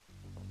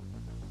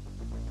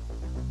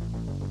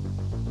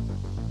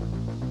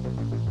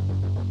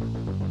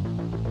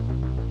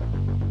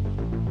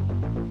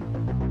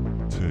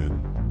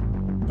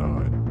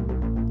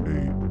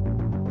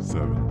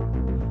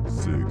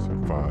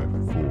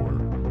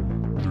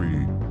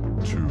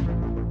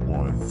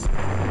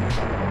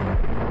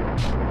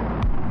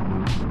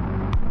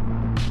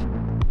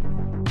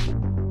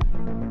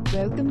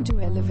Welcome to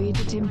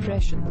Elevated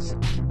Impressions.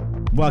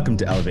 Welcome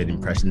to Elevated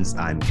Impressions.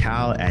 I'm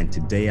Cal, and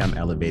today I'm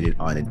elevated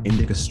on an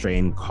indica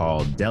strain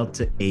called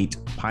Delta 8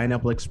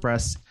 Pineapple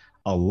Express,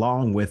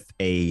 along with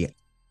a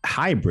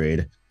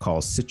hybrid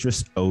called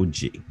Citrus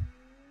OG.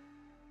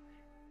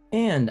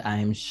 And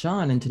I'm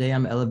Sean, and today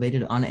I'm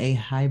elevated on a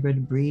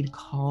hybrid breed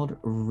called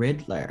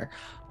Riddler.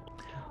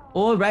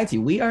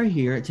 Alrighty, we are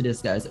here to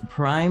discuss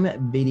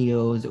Prime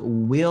Video's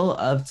Wheel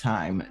of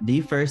Time,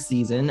 the first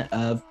season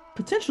of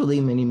potentially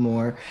many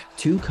more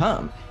to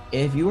come.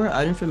 If you are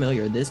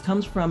unfamiliar, this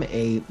comes from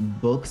a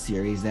book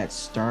series that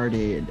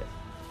started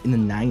in the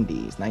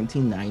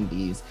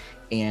 1990s,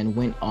 and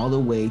went all the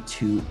way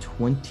to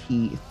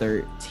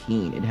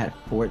 2013. It had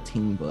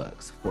 14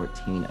 books,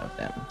 14 of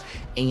them.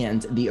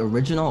 And the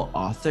original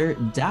author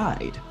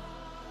died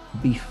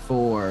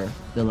before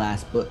the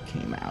last book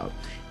came out.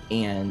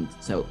 And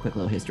so, quick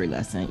little history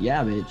lesson.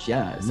 Yeah, bitch,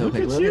 yeah. So Look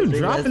at you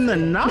dropping the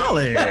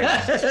knowledge.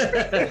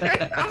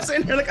 I'm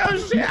sitting here like, oh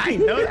shit, I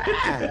know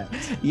that.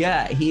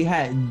 Yeah, he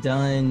had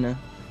done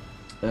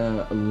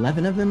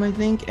 11 of them, I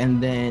think.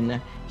 And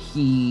then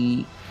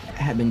he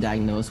had been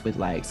diagnosed with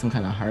like some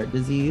kind of heart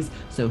disease.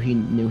 So he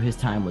knew his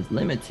time was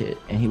limited.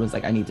 And he was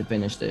like, I need to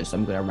finish this. So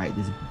I'm going to write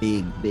this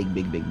big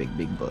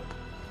book.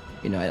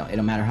 You know, it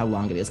don't matter how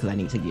long it is because I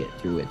need to get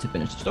through it to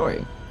finish the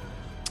story.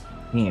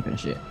 He ain't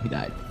finished it. He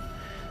died.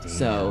 Damn.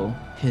 So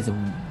his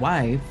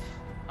wife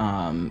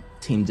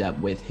teamed up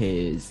with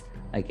his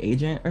like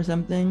agent or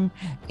something,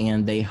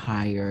 and they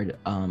hired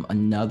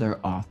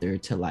another author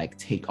to like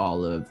take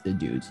all of the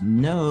dude's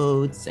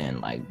notes and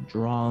like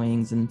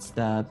drawings and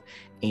stuff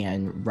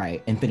and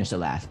write and finish the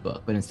last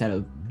book. But instead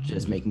of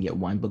just making it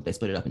one book, they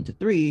split it up into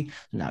 3. So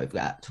now we've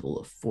got a total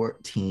of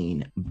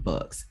 14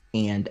 books.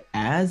 And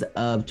as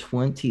of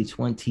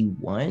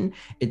 2021,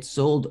 it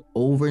sold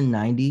over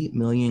 90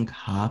 million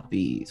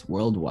copies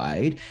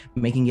worldwide,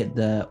 making it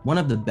one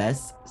of the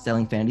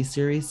best-selling fantasy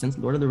series since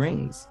Lord of the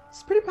Rings.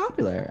 It's pretty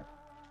popular.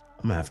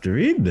 I'm gonna have to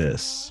read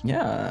this.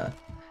 Yeah,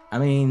 I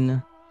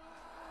mean,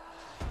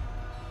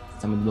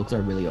 some of the books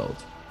are really old.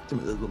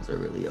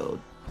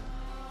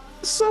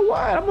 So what?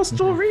 I'm gonna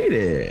still read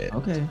it.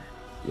 Okay.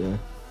 Yeah.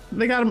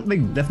 They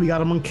definitely got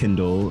them on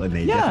Kindle, and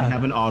they definitely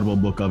have an Audible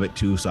book of it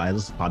too. So I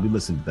just probably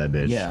listen to that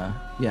bitch. Yeah.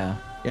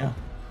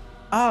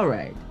 All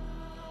right.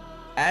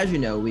 As you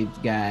know,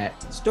 we've got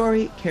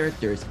story,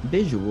 characters,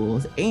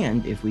 visuals,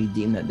 and if we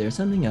deem that there's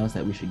something else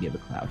that we should give a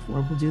cloud for,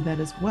 we'll do that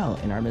as well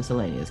in our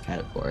miscellaneous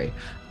category.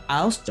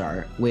 I'll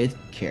start with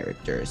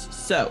characters.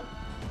 So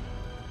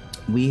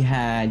we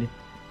had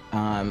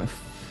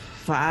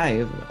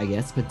 5, I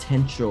guess,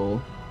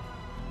 potential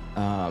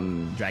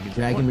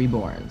Dragon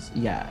Reborns.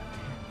 Yeah.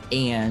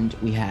 And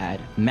we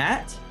had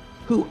Matt,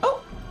 who,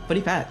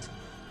 funny fact,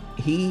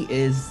 he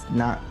is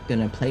not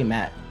gonna play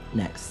Matt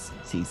next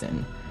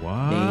season.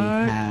 What?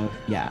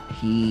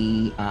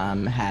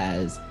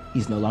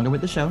 He's no longer with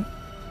the show.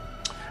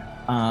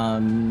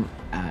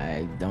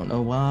 I don't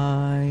know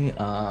why,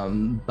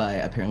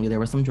 but apparently there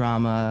was some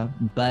drama.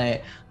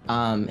 But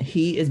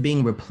he is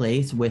being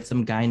replaced with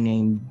some guy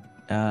named,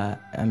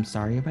 I'm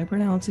sorry if I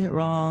pronounce it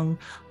wrong,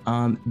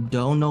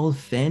 Donald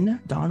Finn.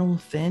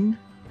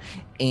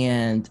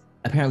 And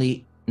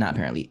he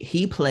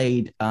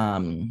played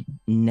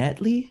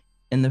Netley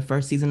in the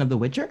first season of The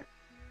Witcher.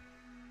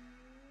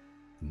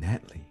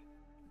 Netley.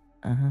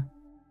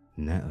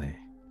 Netley.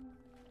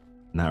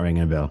 Not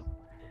ringing a bell.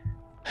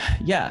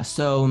 Yeah,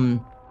 so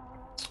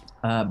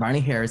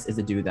Barney Harris is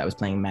the dude that was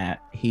playing Matt.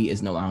 He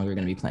is no longer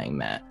going to be playing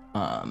Matt.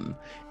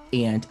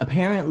 And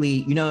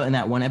apparently, you know, in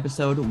that one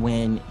episode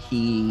when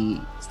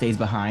he stays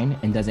behind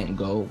and doesn't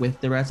go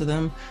with the rest of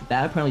them,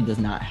 that apparently does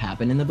not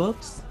happen in the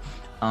books.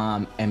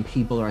 And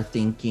people are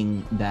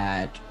thinking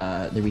that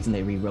the reason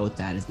they rewrote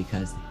that is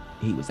because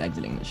he was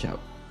exiting the show.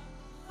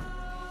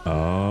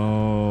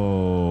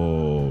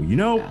 Oh, you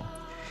know,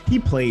 he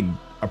played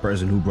a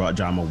person who brought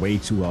drama way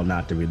too well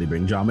not to really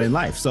bring drama in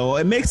life. So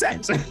it makes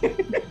sense.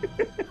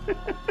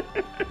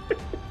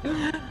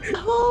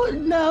 Who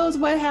knows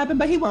what happened,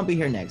 but he won't be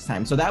here next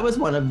time. So that was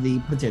one of the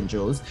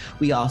potentials.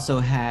 We also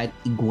had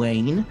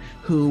Egwene,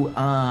 who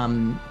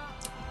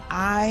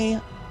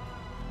I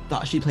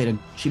thought she did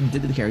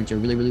the character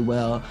really, really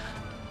well.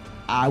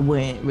 I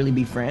wouldn't really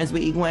be friends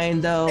with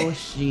Egwene though.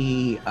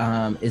 She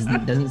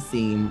doesn't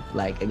seem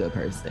like a good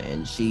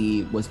person.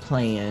 She was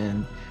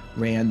playing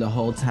Rand the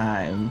whole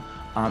time.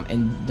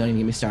 And don't even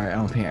get me started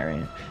on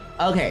Perrin.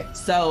 Okay,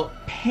 so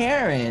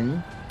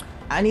Perrin,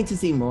 I need to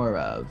see more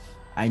of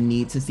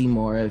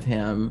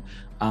him.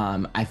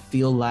 I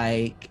feel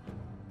like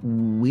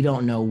we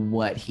don't know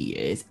what he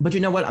is. But you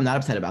know what? I'm not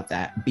upset about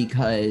that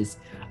because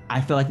I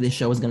feel like this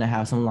show is going to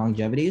have some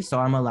longevity. So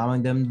I'm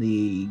allowing them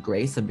the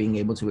grace of being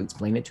able to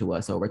explain it to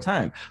us over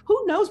time.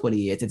 Who knows what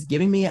he is? It's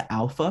giving me an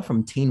Alpha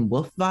from Teen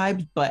Wolf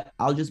vibes, but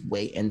I'll just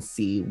wait and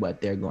see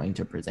what they're going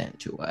to present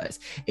to us.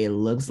 It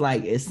looks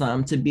like it's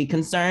something to be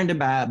concerned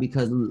about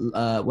because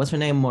what's her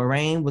name?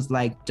 Moraine was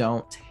like,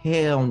 don't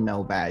tell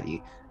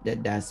nobody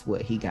that's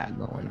what he got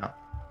going on.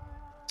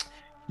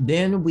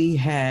 Then we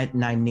had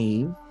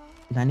Nynaeve.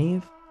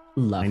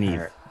 Love Nynaeve.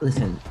 her.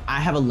 Listen,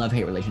 I have a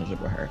love-hate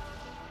relationship with her.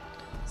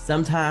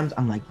 Sometimes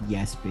I'm like,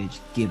 yes, bitch,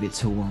 give it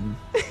to him.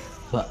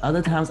 But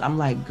other times I'm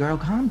like, girl,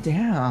 calm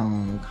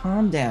down,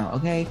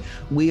 okay?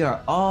 We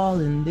are all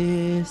in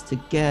this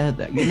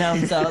together, you know?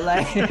 So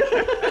like,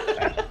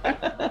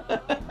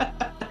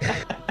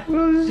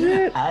 Oh,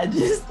 shit. I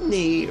just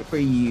need for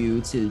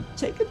you to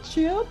take a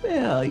chill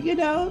pill, you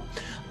know?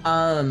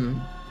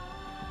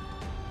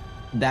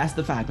 That's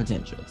the 5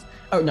 potentials.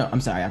 Oh no,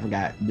 I'm sorry, I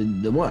forgot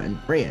the one,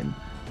 Rand.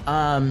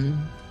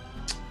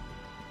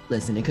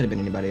 Listen, it could have been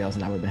anybody else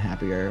and I would have been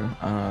happier.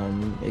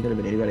 It could have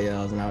been anybody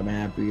else and I would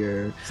have been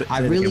happier. I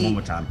really one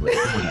more time, please.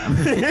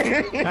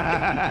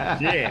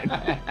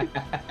 Yeah.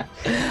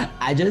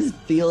 I just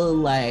feel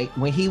like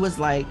when he was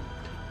like,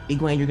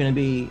 Egwene, you're gonna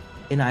be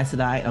an Aes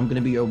Sedai, I'm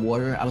gonna be your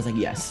warder. I was like,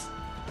 yes,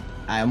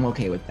 I'm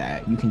okay with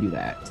that. You can do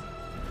that.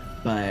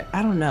 But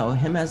I don't know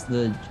him as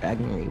the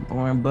Dragon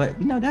Reborn. But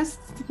you know that's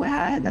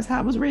how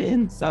it was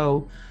written.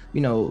 So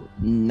you know,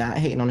 not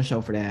hating on the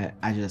show for that.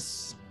 I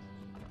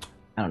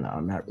don't know.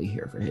 I'm not really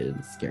here for his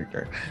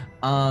character.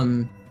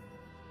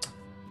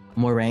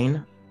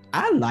 Moiraine,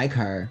 I like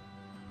her.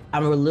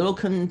 I'm a little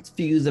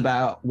confused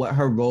about what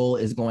her role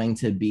is going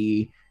to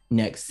be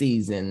next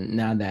season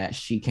now that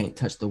she can't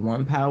touch the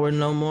one power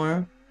no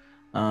more.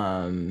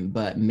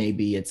 But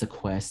maybe it's a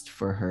quest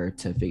for her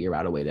to figure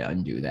out a way to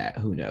undo that.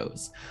 Who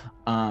knows?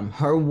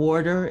 Her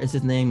warder, is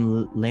his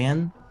name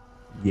Lan?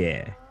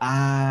 Yeah.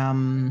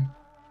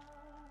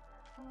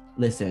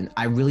 Listen,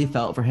 I really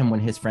felt for him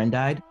when his friend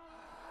died.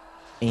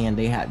 And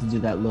they had to do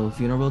that little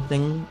funeral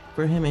thing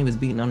for him. And he was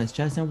beating on his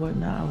chest and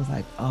whatnot. I was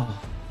like,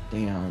 oh,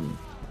 damn.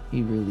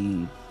 He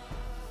really,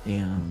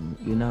 damn,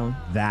 you know?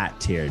 That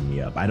teared me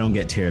up. I don't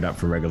get teared up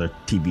for regular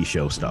TV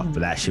show stuff,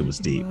 but that shit was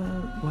deep.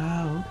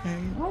 Wow, okay.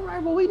 All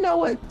right, well, we know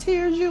what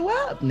tears you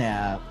up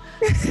now.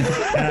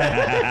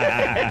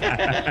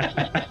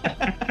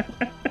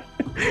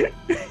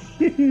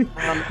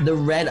 The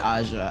Red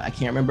Aja, I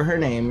can't remember her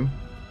name,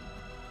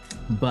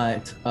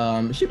 but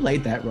she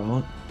played that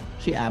role.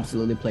 She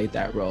absolutely played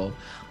that role.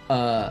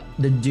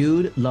 The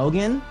dude,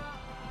 Logan,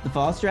 the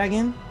false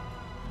dragon,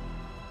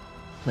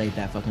 played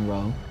that fucking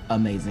role.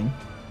 Amazing.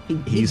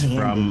 He's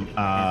from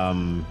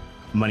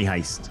Money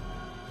Heist.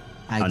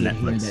 I on did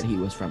hear Netflix. that he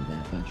was from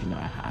that, but you know,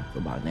 I have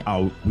about it.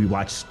 Oh, we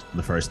watched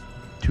the first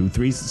two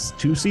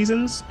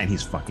seasons, and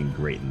he's fucking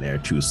great in there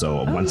too.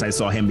 So once I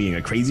saw him being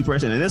a crazy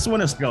person, and this one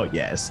is like, oh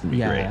yes,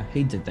 yeah, great.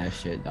 he did that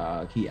shit,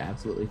 dog. He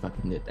absolutely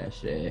fucking did that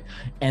shit.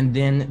 And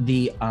then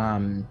the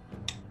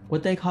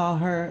what they call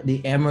her,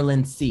 the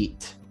Emerald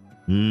Seat.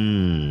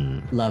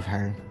 Love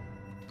her,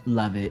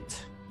 love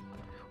it.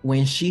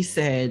 When she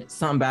said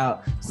something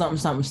about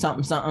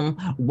something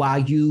while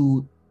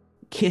you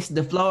kiss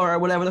the floor or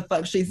whatever the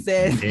fuck she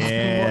said.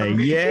 Yeah,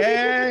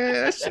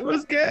 that shit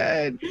was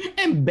good.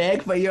 And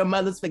beg for your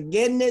mother's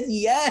forgiveness.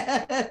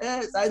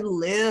 Yes, I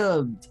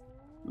lived.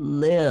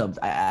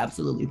 I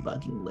absolutely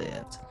fucking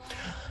lived.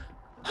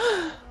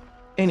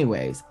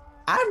 Anyways,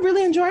 I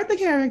really enjoyed the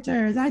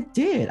characters. I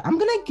did. I'm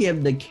gonna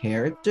give the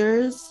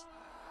characters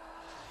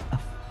a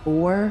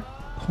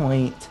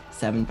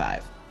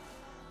 4.75.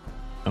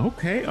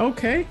 Okay,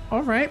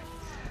 all right.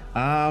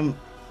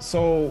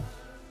 So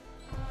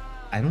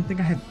I don't think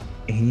I have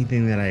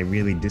anything that I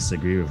really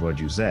disagree with what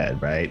you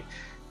said, right?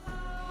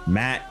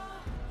 Matt,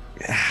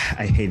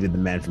 I hated the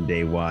man from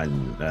day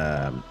one.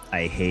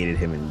 I hated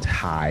him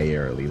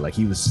entirely. Like,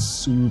 he was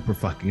super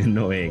fucking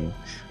annoying.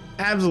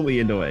 Absolutely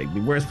annoying. The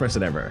worst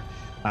person ever.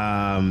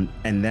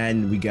 And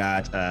then we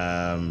got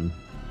the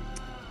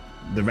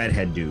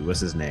redhead dude. What's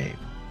his name?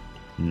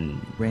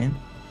 Rand?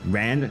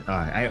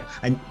 I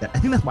think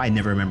that's why I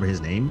never remember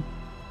his name.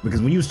 Because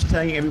when you was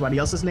telling everybody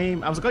else's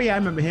name, I was like, oh yeah, I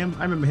remember him.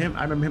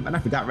 And I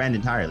forgot Rand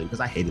entirely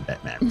because I hated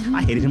that man.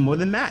 I hated him more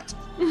than Matt.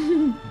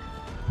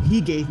 He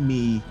gave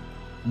me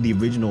the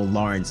original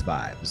Lawrence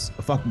vibes.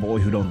 A fuck boy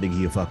who don't think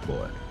he a fuck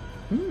boy.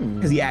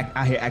 Because he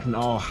out here acting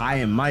all high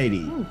and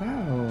mighty. Oh,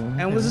 wow.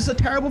 And was just a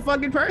terrible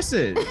fucking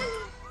person.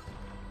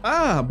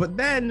 But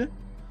then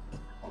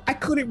I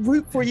couldn't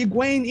root for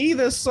Egwene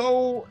either,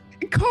 so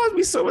it caused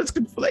me so much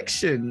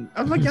confliction.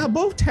 I was like, y'all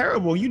both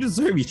terrible. You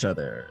deserve each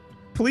other.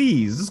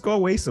 Please, just go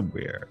away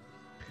somewhere.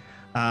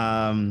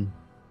 Perrin,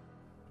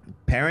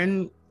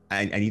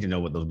 I need to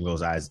know what those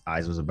girls' eyes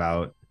was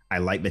about. I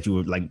like that you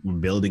were like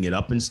building it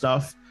up and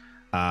stuff,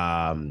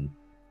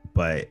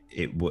 but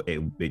it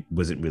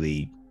wasn't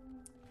really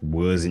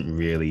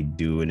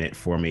doing it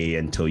for me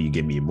until you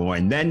give me more.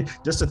 And then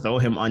just to throw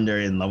him under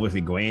in love with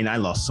Egwene, I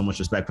lost so much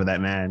respect for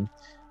that man.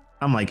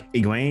 I'm like,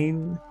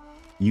 Egwene,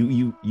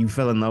 you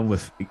fell in love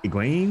with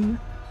Egwene?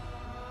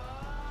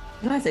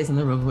 Can I say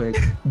something real quick?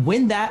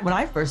 When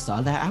I first saw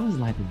that, I was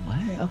like,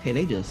 what? Okay,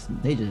 they just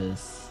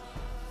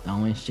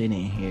throwing shit in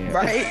here.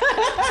 Right?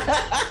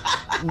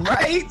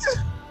 Right?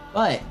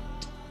 But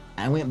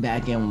I went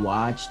back and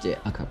watched it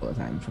a couple of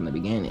times from the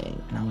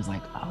beginning, and I was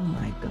like, oh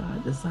my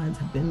God, the signs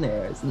have been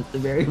there since the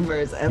very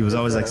first episode. He was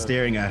always like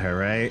staring at her,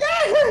 right?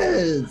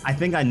 Yes! I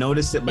think I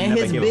noticed it, but and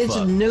never his gave a bitch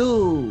fuck.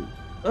 knew.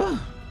 Ugh.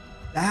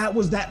 That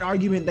was that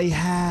argument they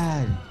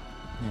had.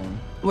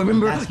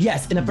 Remember? That's-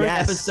 Yes, in the first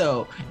yes.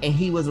 episode, and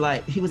he was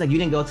like, you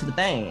didn't go to the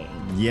thing.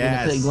 You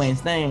Yes. didn't play Gwen's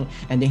thing,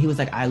 and then he was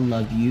like, I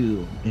love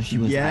you, and she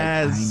was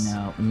Yes. like, I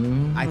know.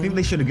 Mhm. I think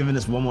they should have given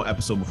us one more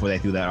episode before they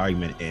threw that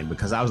argument in,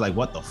 because I was like,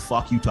 what the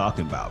fuck you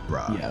talking about,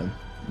 bro?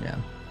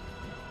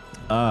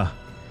 Yeah.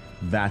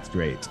 That's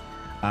great.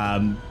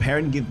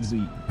 Perrin gives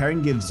you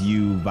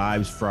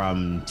vibes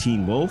from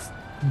Teen Wolf,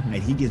 Mhm.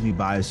 and he gives me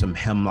vibes from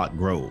Hemlock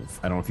Grove.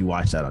 I don't know if you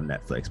watched that on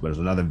Netflix, but it's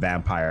another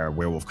vampire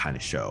werewolf kind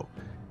of show.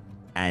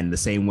 And the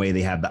same way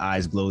they have the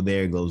eyes glow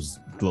there, glows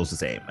the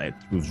same. It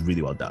was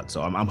really well done.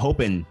 So I'm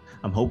hoping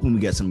we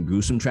get some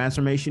gruesome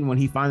transformation when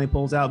he finally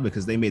pulls out,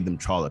 because they made them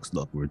Trollocs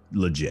look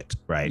legit,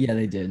 right? Yeah,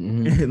 they did.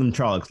 Mhm. Them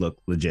Trollocs look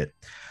legit.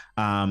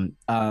 Sometimes,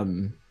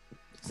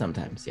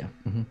 yeah.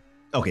 Mhm.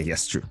 Okay,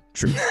 yes, true.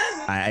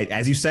 I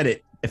as you said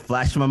it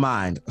flashed in my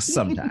mind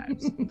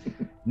sometimes.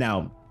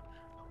 Now,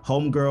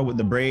 homegirl with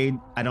the braid,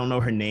 I don't know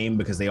her name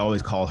because they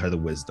always call her the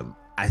Wisdom.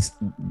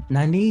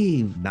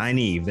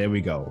 Nynaeve, there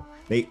we go.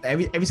 They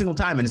every single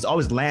time, and it's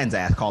always Land's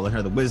ass calling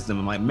her the Wisdom.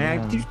 I'm like,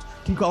 man, Yeah.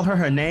 can you call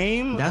her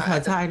name? That's her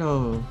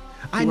title.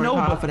 I She worked know,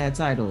 hard but for that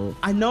title.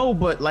 I know,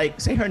 but like,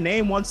 say her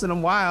name once in a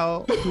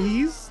while,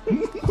 please,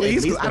 please. 'Cause At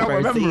least I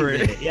don't the first remember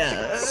season. it.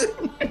 Yeah.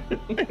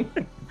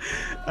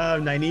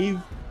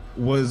 Nynaeve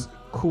was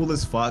cool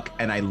as fuck,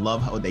 and I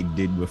love how they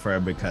did with her,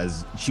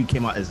 because she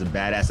came out as a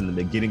badass in the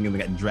beginning and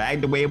got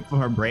dragged away from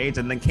her braids,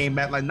 and then came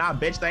back like, nah,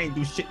 bitch, that ain't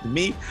do shit to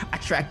me. I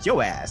tracked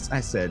your ass. I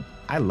said,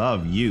 I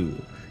love you.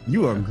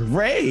 You are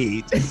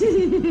great.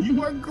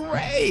 You are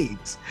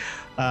great.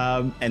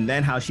 And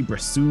then how she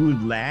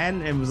pursued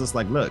Lan and was just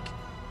like, look,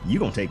 you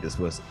gonna take this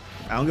pussy.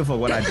 I don't give a fuck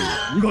what I do.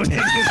 You gonna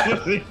take this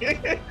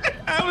pussy.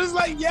 I was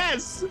like,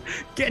 yes,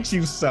 get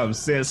you some,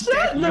 sis.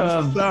 Get you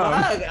some.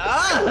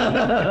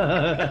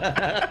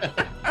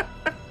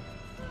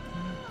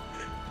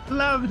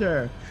 Loved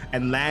her.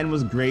 And Lan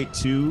was great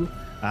too.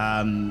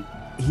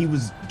 He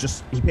was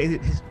just he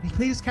played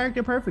his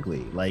character perfectly.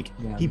 Like,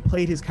 Yeah. he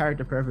played his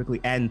character perfectly.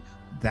 And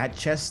that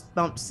chest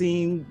thump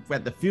scene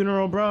at the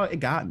funeral, bro, it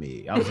got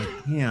me. I was like,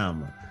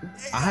 damn,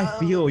 I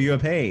feel your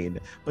pain.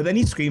 But then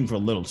he screamed for a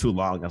little too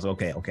long. I was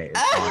like, okay.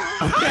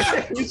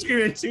 You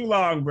screaming too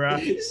long, bro.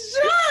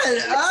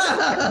 Shut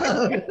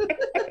up.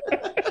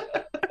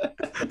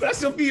 But I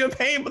still feel your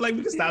pain, but like,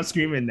 we can stop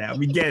screaming now.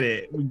 We get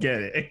it.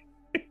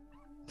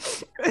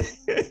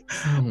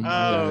 Oh my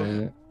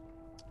God.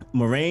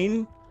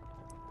 Moraine,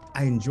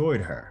 I enjoyed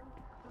her.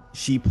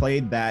 She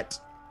played that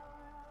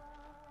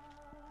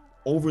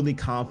overly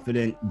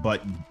confident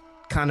but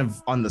kind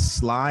of on the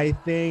sly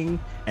thing,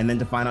 and then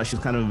to find out she's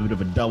kind of a bit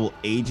of a double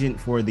agent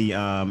for the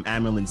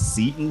Amerlin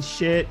Seaton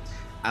shit.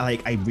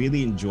 I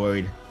really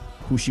enjoyed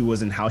who she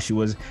was and how she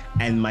was.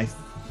 And my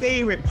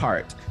favorite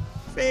part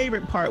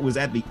was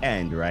at the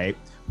end, right?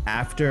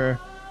 After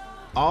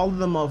all of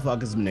the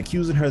motherfuckers have been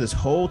accusing her this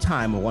whole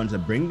time of wanting to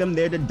bring them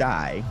there to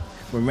die,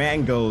 when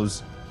Rand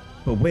goes,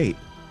 but wait,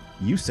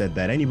 you said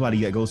that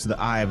anybody that goes to the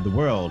Eye of the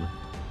World,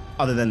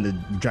 other than the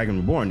Dragon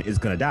Reborn, is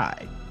gonna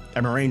die.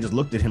 And Moraine just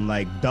looked at him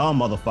like, dumb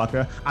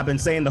motherfucker. I've been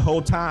saying the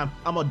whole time,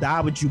 I'm gonna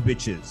die with you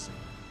bitches.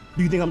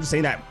 Do you think I'm just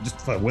saying that just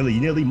for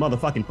willy-nilly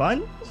motherfucking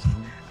fun?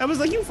 I was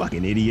like, you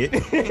fucking idiot.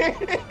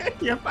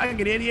 You're a fucking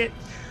idiot.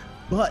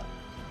 But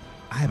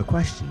I have a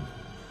question.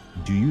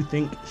 Do you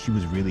think she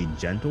was really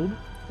gentled?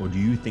 Or do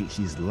you think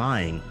she's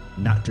lying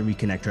not to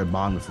reconnect her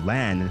bond with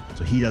Lan,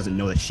 so he doesn't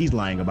know that she's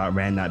lying about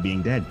Rand not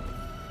being dead?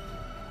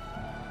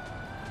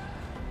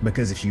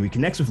 Because if she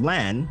reconnects with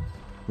Lan,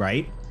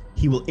 right,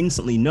 he will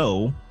instantly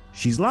know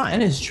she's lying.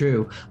 That is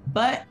true.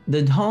 But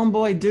the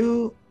homeboy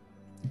dude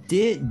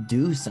did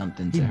do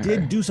something to He her.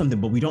 did do something,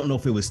 but we don't know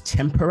if it was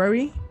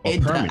temporary or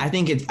permanent. I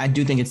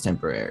do think it's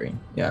temporary.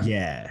 Yeah.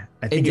 Yeah.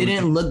 I It think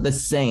didn't look the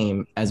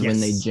same as when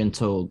they Yes.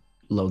 gentled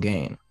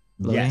Logain.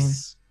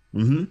 Yes.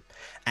 Mm-hmm.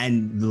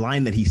 And the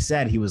line that he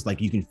said, he was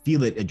like, you can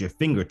feel it at your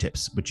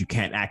fingertips, but you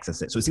can't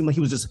access it. So it seemed like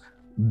he was just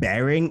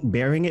bearing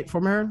it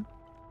from her,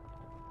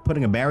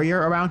 putting a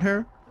barrier around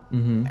her.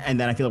 Mm-hmm. And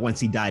then I feel like once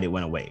he died, it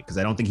went away, because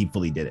I don't think he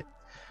fully did it.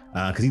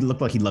 Because he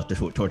looked like he loved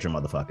to torture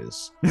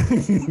motherfuckers.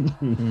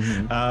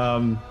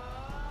 Mm-hmm.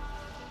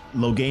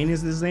 Logain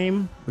is his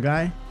name, the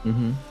guy.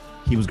 Mm-hmm.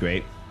 He was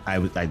great.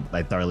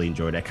 I thoroughly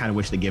enjoyed it. I kind of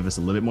wish they gave us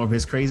a little bit more of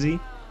his crazy,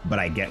 but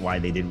I get why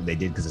they did what they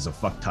did, because there's a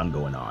fuck ton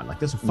going on. Like,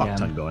 there's a fuck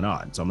ton going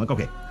on. So I'm like,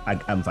 okay,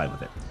 I'm fine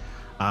with it.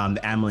 The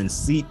Amelin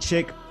Seat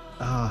chick,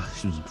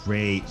 she was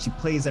great. She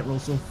plays that role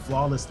so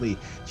flawlessly.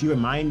 She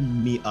reminded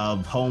me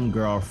of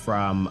Homegirl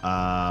from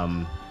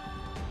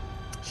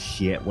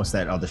what's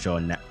that other show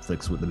on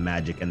Netflix with the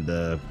magic and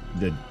the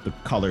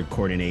color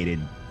coordinated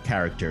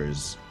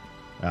characters?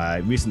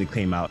 It recently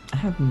came out. I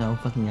have no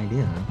fucking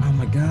idea. Oh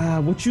my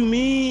god, what you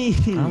mean?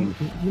 You know,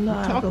 We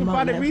talked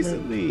about it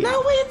recently.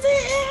 No, we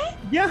didn't.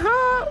 Yeah,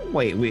 huh?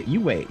 Wait, you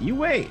wait.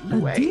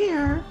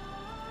 Dear.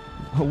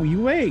 Oh,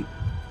 you wait.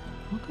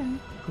 Okay.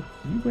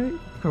 You wait.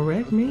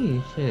 Correct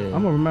me. Shit.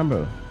 I'm gonna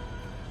remember.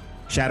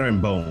 Shatter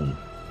and Bone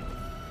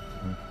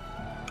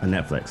on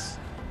Netflix.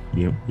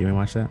 You didn't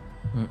watch that?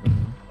 Mm-mm.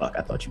 Fuck,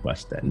 I thought you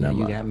watched that. Yeah, Never you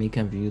mind. got me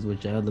confused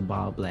with your other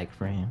bald black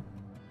friend.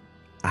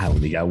 I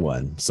only got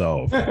one.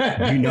 So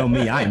you know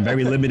me, I am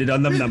very limited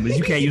on them numbers.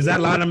 You can't use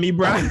that line on me,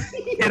 bro.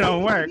 It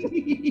don't work.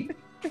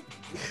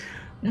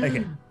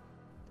 Okay.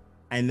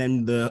 And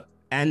then the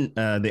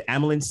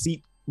Amelin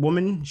Seat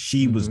woman,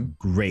 she was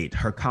great.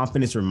 Her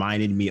confidence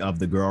reminded me of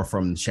the girl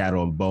from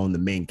Shadow and Bone, the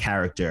main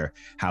character,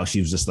 how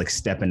she was just like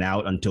stepping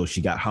out until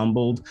she got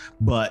humbled.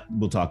 But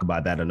we'll talk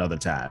about that another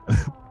time.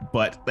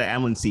 But the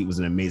Amelin Seat was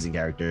an amazing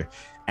character.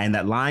 And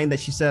that line that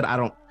she said,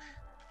 I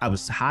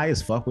was high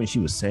as fuck when she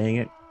was saying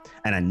it.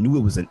 And I knew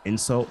it was an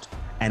insult.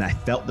 And I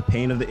felt the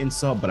pain of the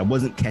insult, but I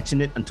wasn't catching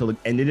it until it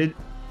ended it.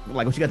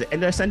 Like when she got to the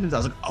end of that sentence, I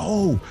was like,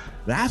 oh,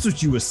 that's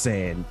what you were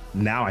saying.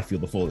 Now I feel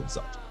the full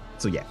insult.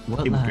 So yeah,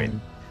 What it was line? great.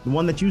 The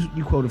one that you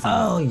quoted from.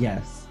 Oh,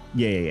 yes.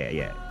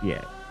 Yeah.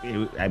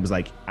 I was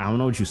like, I don't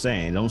know what you're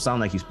saying. It don't sound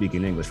like you're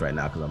speaking English right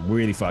now because I'm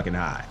really fucking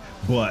high.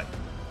 But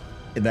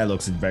that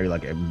looks very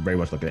much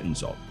like an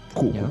insult.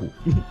 Cool.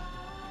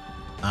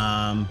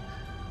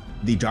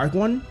 The Dark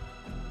One,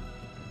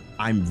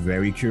 I'm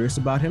very curious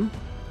about him.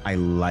 I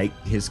like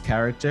his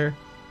character.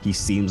 He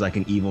seems like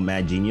an evil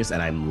mad genius,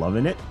 and I'm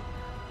loving it.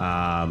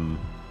 And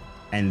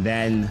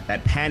then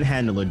that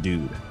panhandler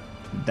dude,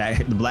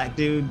 the black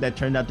dude that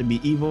turned out to be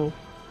evil.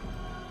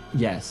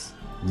 Yes.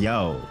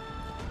 Yo,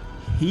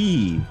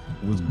 he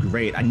was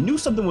great. I knew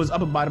something was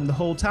up about him the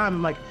whole time.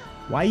 I'm like,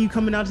 why are you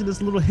coming out to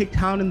this little hick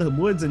town in the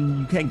woods and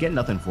you can't get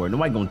nothing for it?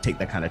 Nobody gonna take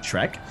that kind of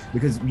trek,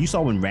 because you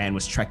saw when Rand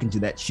was trekking to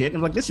that shit. And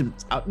I'm like, this is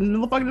out in the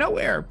middle of fucking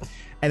nowhere.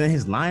 And then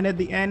his line at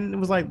the end, it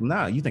was like,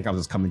 nah, you think I was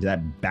just coming to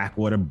that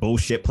backwater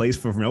bullshit place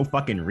for no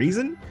fucking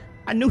reason?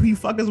 I knew who you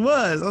fuckers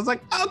was. I was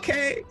like,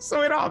 okay,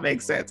 so it all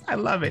makes sense. I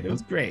love it. It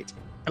was great.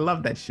 I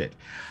love that shit.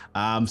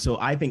 So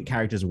I think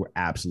characters were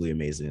absolutely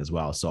amazing as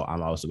well. So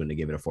I'm also going to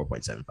give it a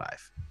 4.75.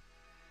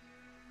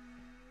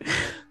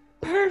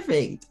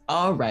 Perfect.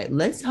 All right,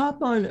 let's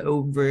hop on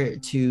over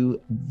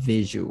to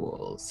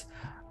visuals.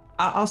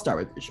 I'll start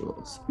with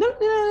visuals. No.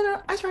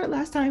 I started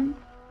last time.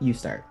 You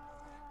start.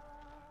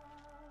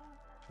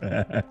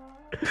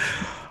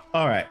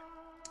 All right.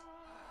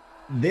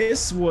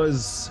 This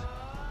was,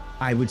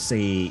 I would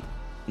say,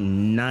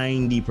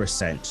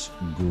 90%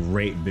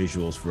 great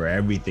visuals for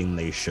everything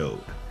they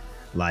showed.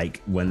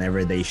 Like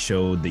whenever they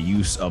showed the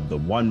use of the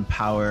one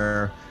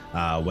power,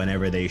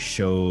 whenever they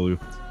showed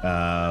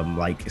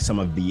like some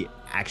of the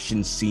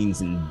action scenes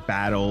in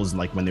battles,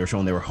 like when they were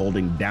showing they were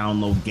holding down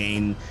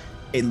Logain,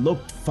 it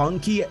looked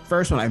funky at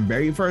first. When I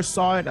very first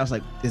saw it, I was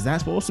like, is that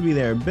supposed to be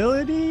their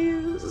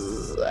abilities?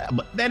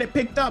 But then it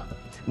picked up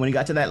when he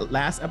got to that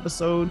last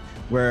episode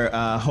where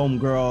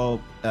homegirl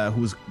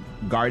who's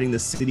guarding the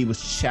city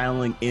was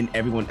channeling in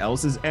everyone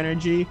else's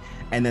energy,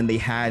 and then they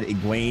had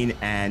Egwene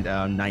and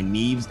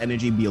Nynaeve's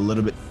energy be a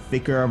little bit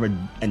thicker of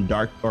and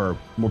dark or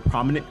more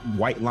prominent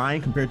white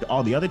line compared to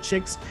all the other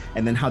chicks,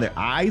 and then how their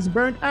eyes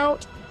burnt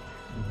out.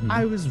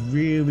 I was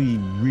really,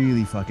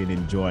 really fucking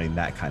enjoying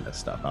that kind of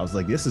stuff. I was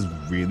like, this is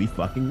really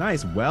fucking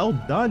nice. Well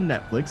done,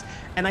 Netflix.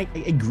 And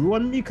it grew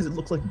on me because it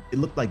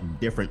looked like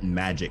different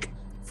magic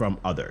from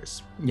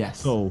others.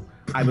 Yes. So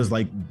I was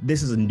like,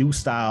 this is a new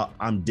style.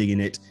 I'm digging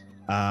it.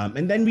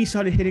 And then we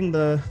started hitting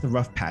the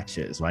rough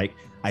patches. Like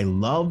I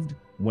loved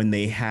when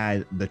they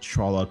had the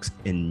Trollocs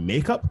in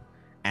makeup,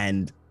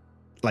 and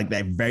like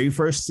that very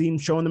first scene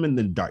showing them in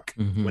the dark.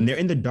 When they're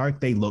in the dark,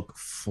 they look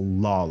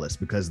flawless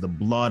because the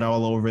blood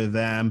all over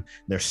them,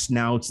 their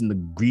snouts and the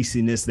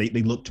greasiness, they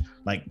looked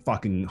like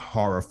fucking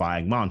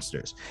horrifying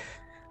monsters.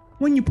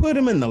 When you put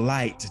them in the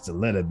light, it's a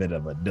little bit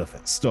of a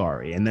different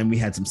story. And then we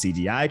had some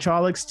CGI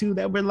Trollocs too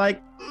that were like,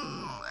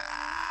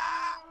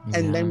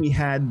 and then we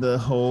had the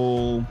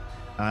whole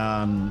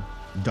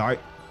dark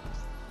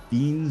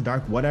fiends,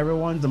 dark whatever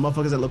ones, the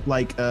motherfuckers that look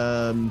like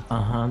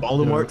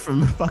Voldemort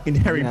from fucking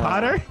Harry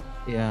Potter.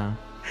 Yeah.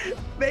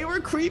 They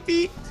were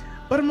creepy,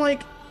 but I'm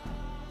like,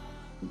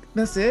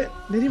 that's it.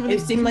 They didn't really.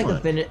 It seemed like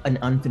an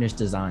unfinished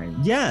design.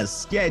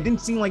 Yes, yeah. It didn't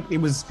seem like it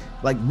was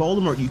like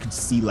Voldemort. You could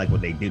see like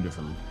what they did with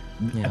him.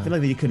 I feel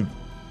like they could have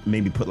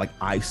maybe put like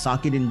eye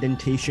socket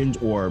indentations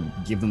or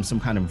give them some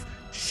kind of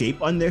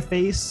shape on their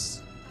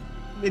face.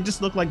 It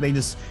just looked like they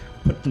just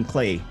put some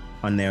clay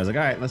on there. I was like,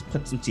 all right, let's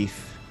put some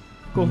teeth.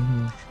 Cool.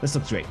 This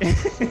looks great.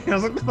 I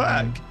was like, the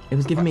fuck. It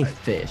was giving me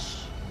fish.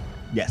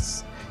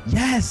 Yes.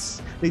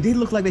 They did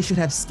look like they should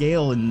have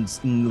scale and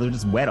they're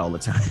just wet all the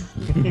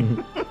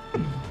time.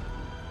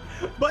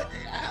 But,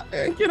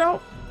 you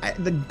know,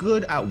 the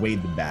good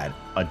outweighed the bad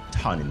a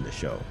ton in the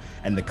show.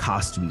 And the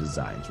costume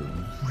designs were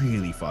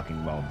really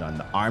fucking well done.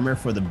 The armor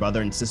for the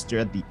brother and sister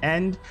at the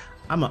end.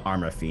 I'm an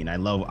armor fiend. I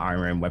love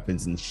armor and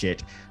weapons and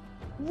shit.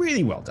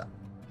 Really well done.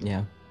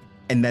 Yeah.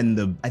 And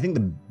then I think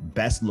the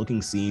best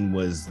looking scene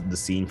was the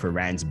scene for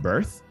Rand's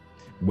birth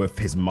with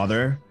his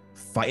mother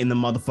fighting the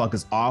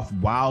motherfuckers off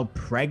while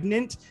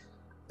pregnant.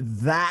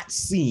 That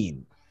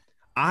scene,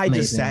 I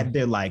just sat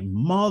there like,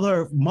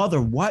 mother,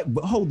 what?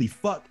 Holy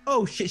fuck.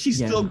 Oh shit, she's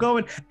still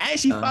going. And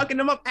she's fucking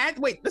them up. And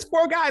wait, there's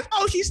 4 guys.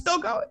 Oh, she's still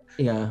going.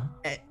 Yeah.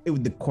 And it was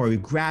the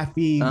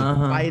choreography,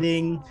 the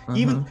fighting,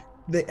 even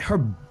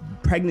her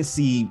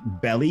pregnancy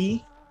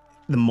belly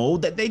the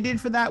mold that they did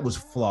for that was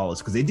flawless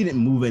because they didn't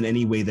move in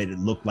any way that it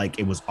looked like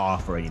it was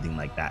off or anything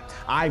like that.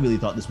 I really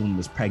thought this woman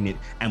was pregnant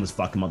and was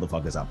fucking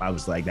motherfuckers up. I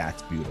was like,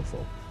 that's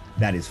beautiful.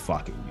 That is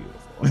fucking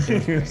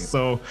beautiful.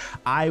 So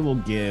I will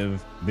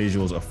give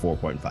visuals a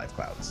 4.5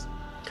 clouds.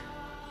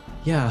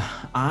 Yeah,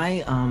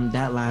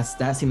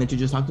 that scene that you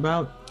just talked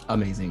about,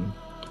 amazing.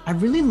 I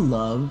really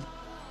love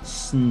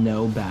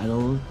snow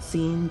battle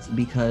scenes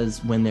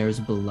because when there's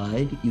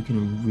blood, you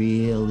can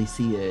really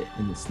see it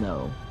in the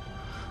snow.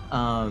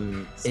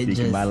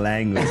 Speaking my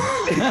language.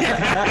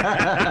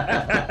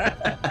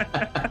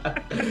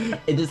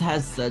 It just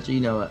has such, you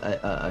know,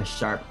 a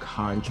sharp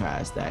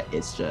contrast that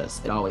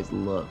it always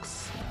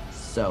looks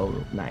so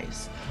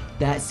nice.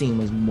 That scene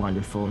was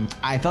wonderful.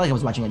 I felt like I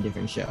was watching a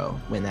different show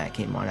when that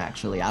came on,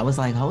 actually. I was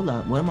like, hold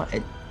up, what am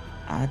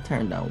I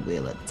turned on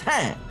Wheel of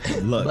Time.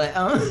 Look, but,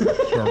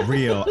 for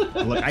real.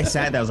 Look, I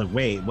sat there, I was like,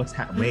 wait,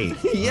 wait.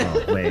 Yeah.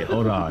 Oh, wait,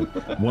 hold on.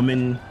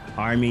 Woman,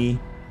 army,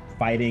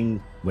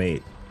 fighting,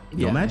 wait.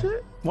 You imagine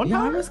it?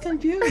 I was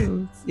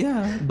confused.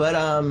 Yeah. But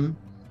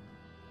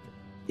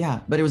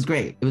but it was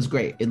great. It was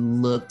great. It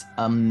looked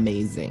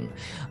amazing.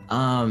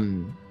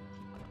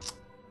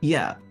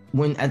 Yeah.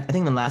 When I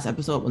think the last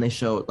episode when they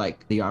showed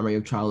like the armory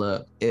of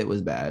T'Challa, it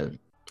was bad.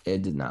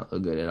 It did not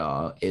look good at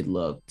all. It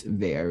looked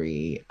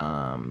very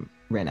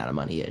ran out of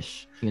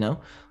money-ish, you know?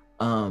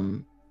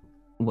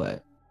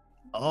 What?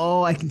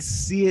 Oh, I can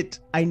see it.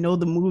 I know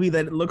the movie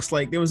that it looks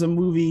like. There was a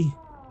movie,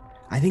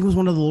 I think it was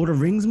one of the Lord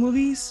of Rings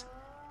movies,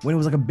 when it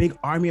was like a big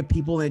army of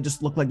people and it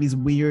just looked like these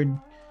weird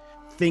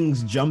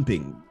things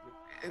jumping.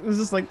 It was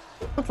just like,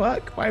 what the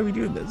fuck? Why are we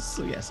doing this?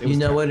 So yes, it was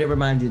what it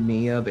reminded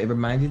me of? It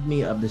reminded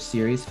me of the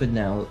series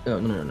finale. Oh,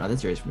 no, not the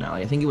series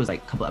finale. I think it was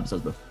like a couple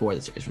episodes before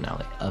the series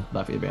finale of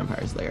Buffy the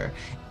Vampire Slayer.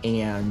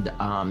 And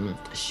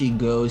she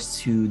goes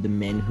to the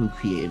men who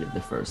created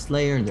the first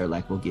Slayer and they're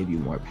like, we'll give you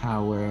more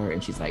power.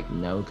 And she's like,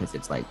 no, because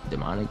it's like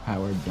demonic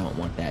power. Don't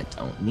want that.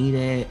 Don't need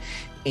it.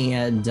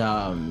 And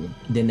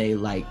then they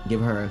like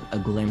give her a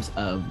glimpse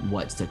of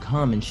what's to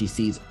come, and she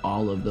sees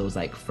all of those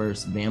like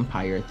first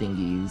vampire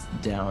thingies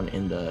down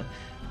in the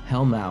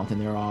Hellmouth, and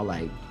they're all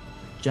like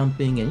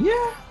jumping and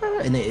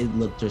and it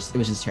was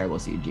just terrible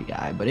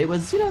CGI, but it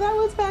was, you know, that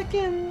was back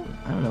in,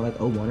 I don't know, like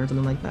 01 or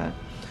something like that.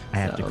 I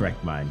have to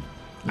correct mine.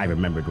 I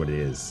remembered what it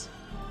is.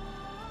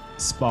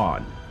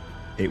 Spawn.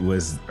 It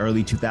was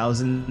early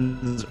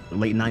 2000s,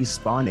 late 90s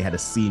Spawn. They had a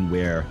scene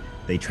where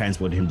they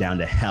transported him down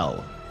to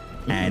hell.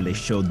 And they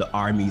showed the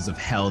armies of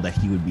hell that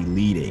he would be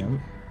leading.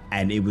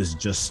 And it was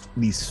just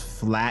these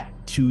flat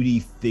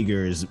 2D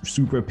figures,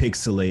 super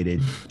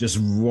pixelated, just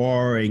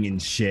roaring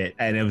and shit.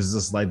 And it was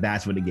just like,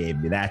 that's what it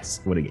gave me.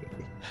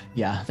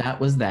 Yeah, that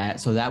was that.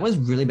 So that was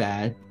really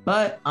bad.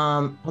 But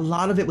a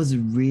lot of it was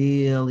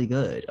really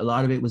good.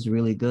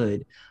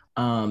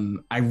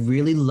 I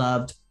really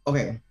loved,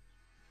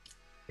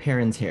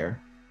 Perrin's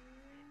hair.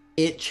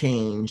 It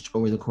changed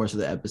over the course of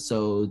the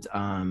episodes.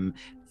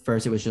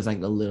 First, it was just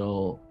like a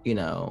little, you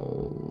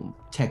know,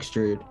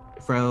 textured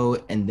fro,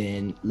 and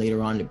then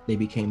later on they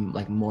became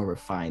like more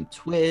refined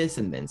twists,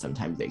 and then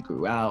sometimes they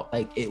grew out.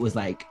 Like it was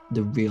like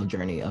the real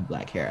journey of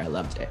black hair. I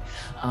loved it.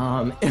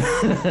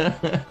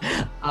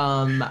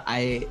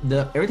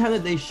 Every time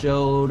that they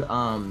showed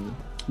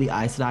the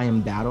Aes Sedai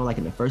in battle, like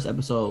in the first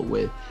episode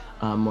with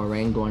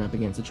Moiraine going up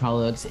against the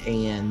Trollocs,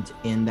 and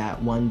in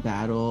that one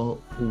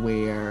battle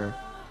where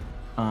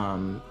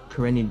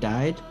Karenni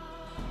died,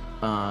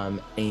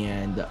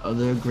 and the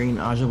other Green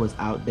Aja was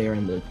out there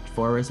in the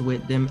forest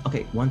with them.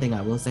 Okay, one thing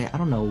I will say, I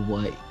don't know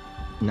what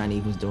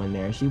Nynaeve was doing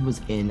there. She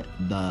was in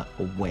the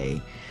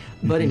way.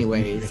 But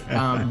anyways,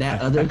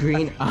 that other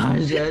Green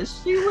Aja,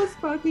 she was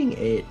fucking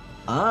it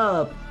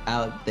up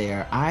out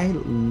there. I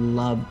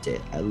loved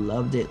it.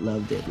 Loved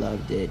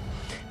it.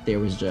 There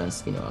was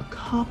just, you know, a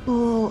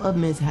couple of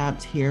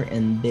mishaps here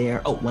and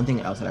there. Oh, one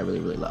thing else that I really,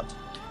 really loved,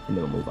 and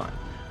then we'll move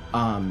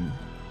on.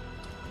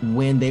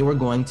 When they were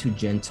going to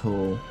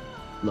Gentle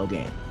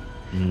Logain.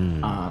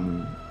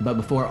 But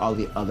before all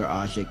the other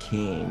Aja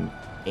came,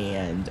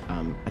 and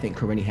I think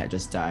Karenni had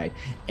just died,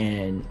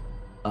 and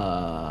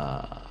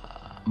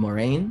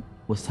Moiraine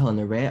was telling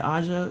the Red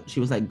Aja, she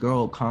was like,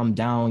 girl, calm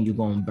down, you're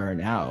gonna burn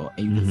out.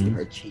 And you can see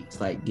her cheeks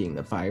like getting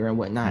the fire and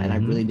whatnot. And I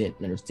really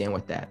didn't understand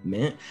what that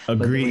meant. Agreed.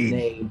 But when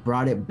they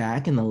brought it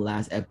back in the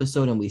last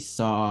episode and we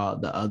saw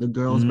the other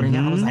girls burn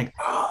out, I was like,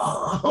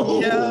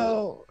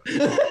 oh.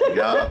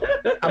 Yo,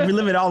 I'm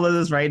reliving all of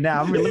this right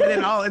now. I'm reliving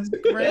it all. It's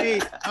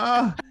great.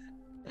 Oh.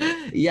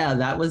 Yeah,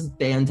 that was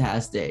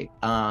fantastic.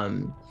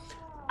 So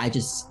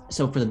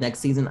for the next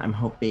season, I'm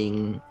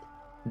hoping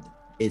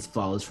it's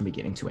flawless from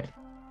beginning to end.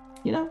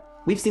 You know,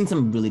 we've seen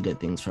some really good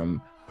things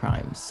from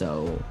Prime,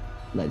 so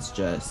let's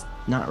just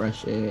not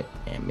rush it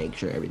and make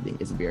sure everything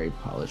is very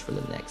polished for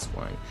the next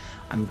one.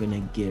 I'm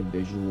gonna give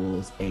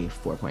visuals a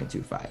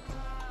 4.25.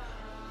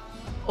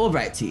 All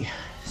right, T,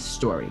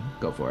 story,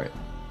 go for it.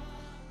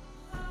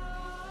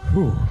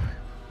 Whew.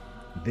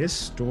 This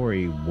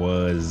story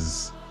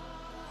was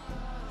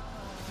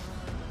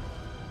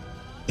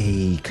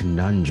a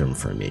conundrum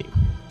for me.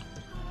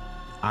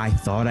 I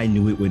thought I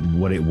knew it with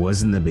what it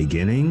was in the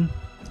beginning,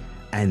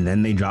 and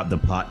then they dropped the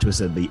plot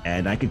twist at the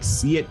end. I could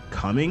see it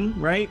coming,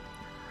 right?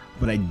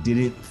 But I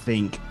didn't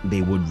think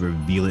they would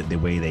reveal it the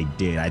way they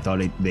did. I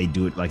thought they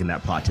do it like in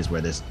that plot twist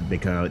where they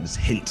kind of just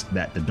hint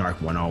that the Dark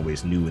One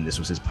always knew and this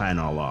was his plan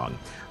all along.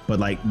 But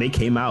like they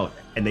came out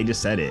and they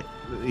just said it.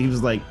 He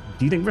was like,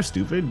 "Do you think we're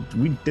stupid?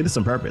 We did this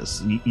on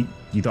purpose.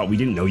 You thought we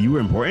didn't know you were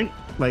important?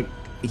 Like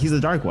he's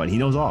the Dark One. He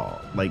knows all.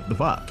 Like the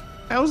fuck."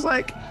 I was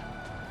like,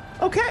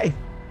 "Okay,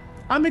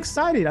 I'm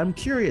excited. I'm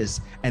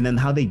curious." And then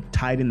how they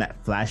tied in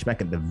that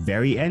flashback at the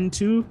very end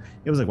too.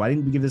 It was like, why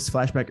didn't we give this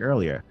flashback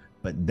earlier?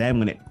 But then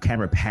when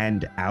camera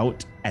panned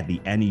out at the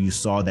end, you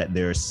saw that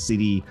their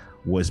city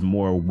was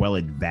more well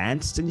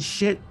advanced and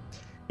shit.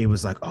 It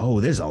was like, oh,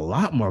 there's a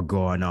lot more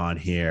going on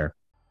here.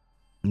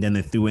 And then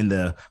they threw in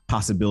the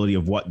possibility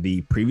of what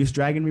the previous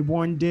Dragon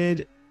Reborn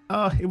did.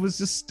 It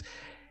was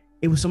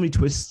so many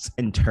twists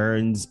and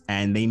turns,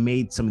 and they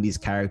made some of these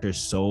characters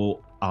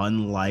so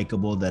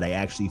unlikable that I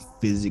actually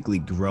physically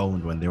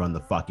groaned when they're on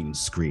the fucking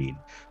screen.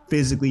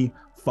 Physically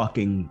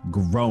fucking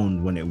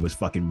groaned when it was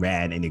fucking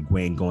Rand and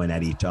Egwene going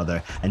at each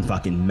other and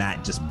fucking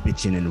Matt just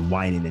bitching and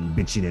whining and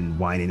bitching and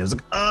whining. It was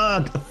like,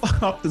 get the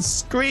fuck off the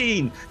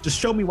screen. Just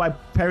show me why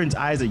Perrin's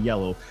eyes are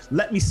yellow.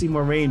 Let me see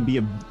Moiraine be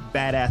a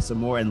badass some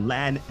more, and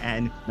Lan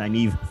and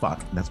Nynaeve,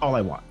 fuck. That's all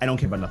I want. I don't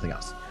care about nothing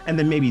else. And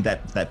then maybe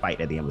that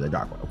fight at the end with the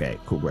Dark One. Okay,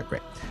 cool,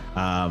 great.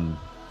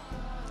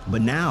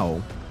 But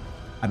now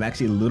I'm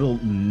actually a little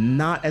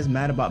not as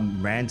mad about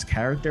Rand's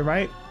character,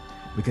 right?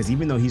 Because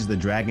even though he's the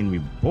Dragon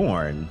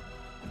Reborn,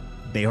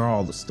 they are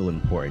all still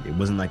important. It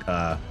wasn't like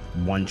a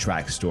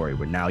one-track story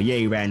where now,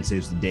 yay, Rand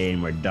saves the day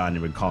and we're done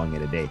and we're calling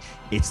it a day.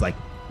 It's like,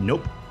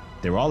 nope,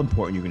 they're all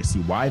important. You're going to see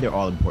why they're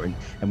all important.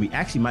 And we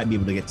actually might be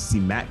able to get to see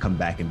Matt come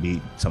back and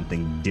be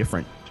something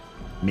different.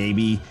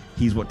 Maybe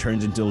he's what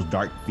turns into those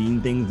dark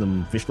fiend things,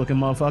 them fish-looking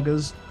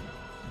motherfuckers.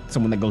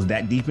 Someone that goes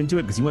that deep into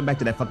it, because he went back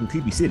to that fucking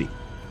creepy city.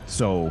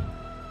 So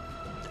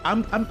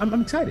I'm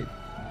excited.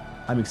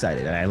 I'm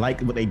excited, and I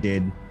like what they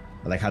did.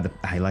 I like how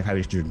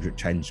they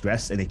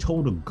transgressed, and they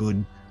told a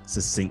good,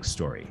 succinct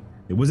story.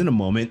 It wasn't a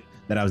moment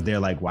that I was there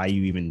like, why are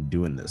you even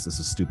doing this?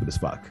 This is stupid as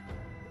fuck.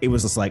 It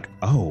was just like,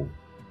 oh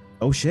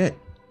shit.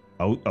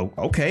 Oh,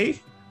 okay.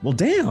 Well,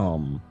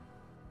 damn.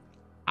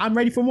 I'm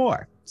ready for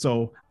more.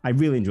 So I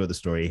really enjoyed the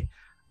story.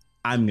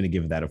 I'm gonna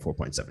give that a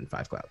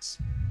 4.75 clouds.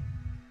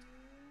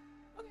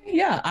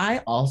 Yeah, I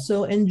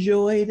also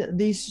enjoyed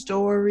the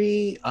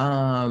story.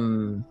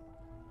 Now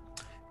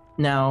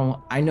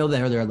I know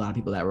there are a lot of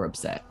people that were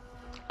upset.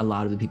 A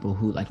lot of the people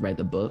who like read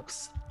the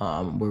books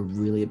were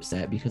really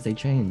upset because they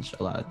changed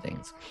a lot of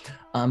things.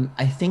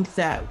 I think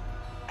that,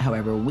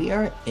 however, we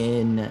are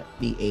in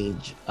the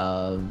age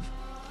of,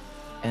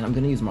 and I'm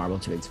going to use Marvel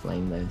to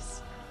explain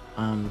this.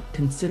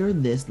 Consider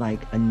this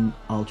like an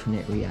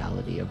alternate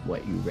reality of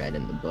what you read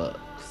in the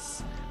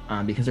books,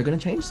 because they're going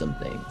to change some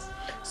things.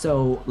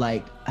 So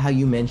like how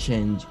you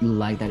mentioned, you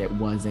like that it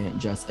wasn't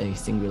just a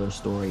singular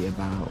story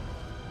about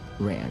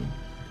Rand.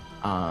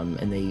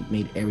 And they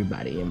made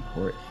everybody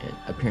important.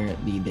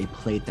 Apparently, they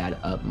played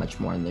that up much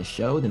more in the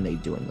show than they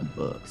do in the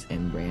books,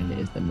 and Rand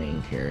is the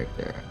main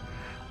character.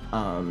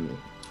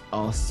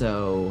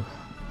 Also,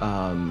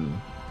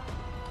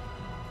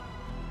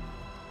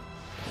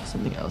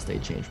 something else they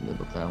changed from the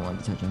book that I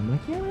wanted to touch on, but I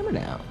can't remember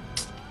now.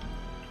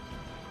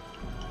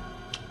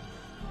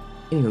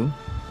 Anywho,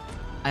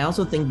 I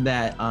also think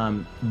that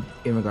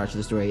in regards to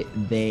the story,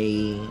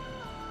 they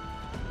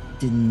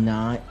did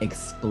not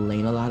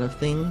explain a lot of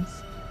things.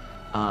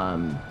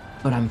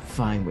 But I'm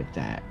fine with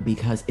that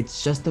because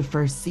it's just the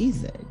first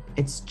season.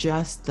 It's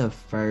just the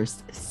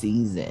first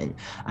season.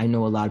 I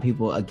know a lot of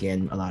people,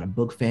 again, a lot of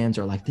book fans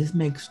are like, this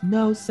makes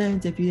no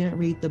sense if you didn't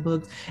read the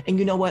books. And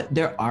you know what?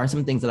 There are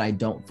some things that I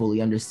don't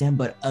fully understand,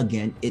 but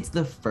again, it's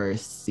the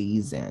first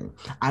season.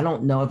 I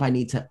don't know if I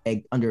need to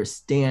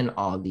understand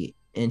all the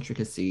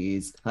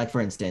intricacies. Like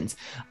for instance,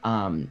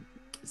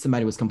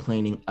 somebody was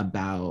complaining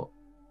about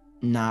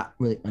not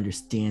really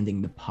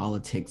understanding the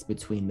politics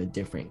between the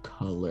different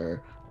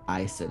color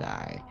Aes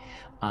Sedai.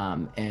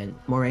 And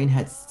Moiraine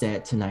had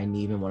said to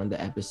Nynaeve in one of the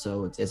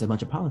episodes, there's a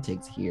bunch of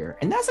politics here.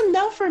 And that's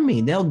enough for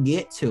me. They'll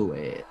get to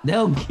it.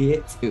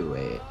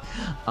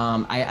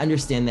 I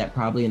understand that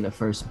probably in the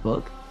first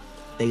book,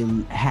 they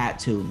had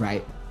to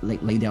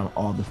lay down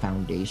all the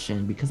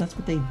foundation because that's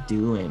what they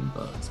do in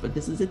books. But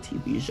this is a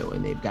TV show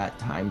and they've got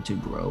time to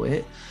grow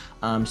it.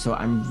 So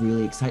I'm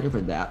really excited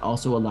for that.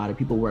 Also, a lot of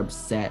people were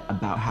upset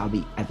about how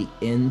at the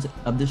end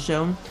of the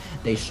show,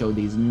 they showed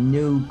these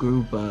new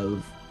group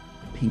of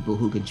people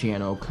who could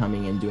channel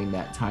coming and doing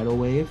that tidal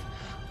wave.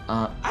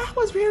 I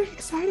was very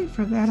excited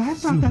for that. I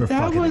thought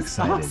that was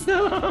excited.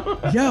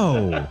 Awesome.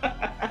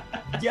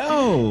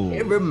 Yo.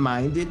 It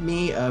reminded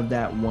me of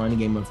that one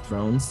Game of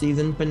Thrones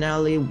season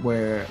finale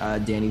where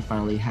Dany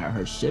finally had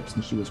her ships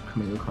and she was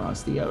coming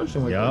across the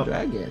ocean with the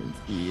dragons.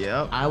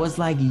 Yep. I was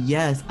like,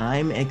 yes,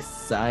 I'm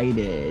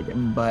excited.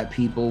 But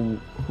people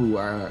who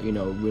are,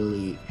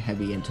 really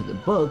heavy into the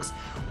books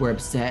were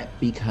upset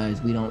because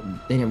they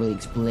didn't really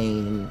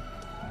explain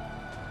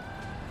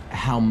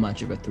how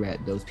much of a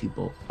threat those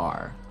people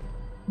are.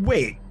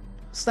 Wait,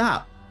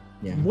 stop.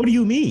 Yeah. What do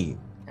you mean?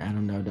 I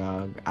don't know,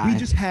 dog. We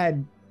just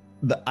had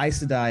the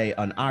Aes Sedai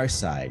on our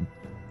side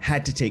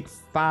had to take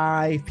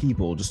 5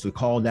 people just to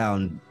call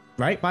down,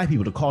 right? 5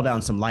 people to call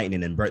down some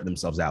lightning and burn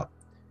themselves out.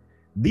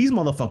 These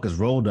motherfuckers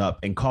rolled up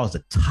and caused a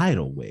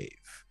tidal wave.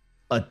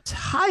 A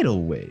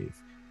tidal wave.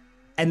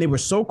 And they were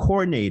so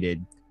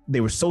coordinated,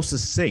 they were so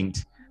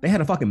succinct. They had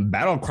a fucking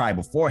battle cry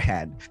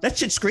beforehand. That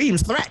shit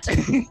screams threat.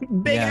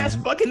 Big ass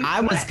fucking threat.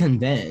 I was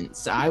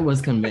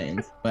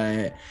convinced,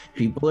 but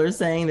people are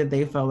saying that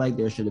they felt like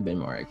there should have been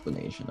more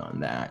explanation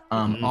on that.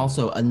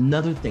 Also,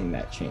 another thing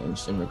that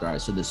changed in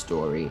regards to the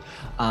story,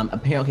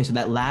 apparently, so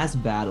that last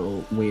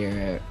battle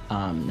where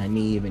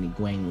Nynaeve and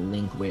Egwene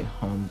link with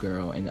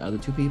Homegirl and the other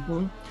 2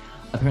 people,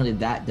 apparently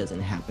that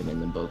doesn't happen in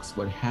the books.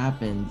 What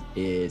happens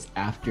is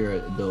after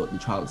the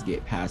Trollocs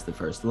get past the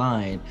first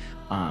line,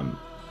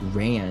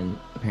 Rand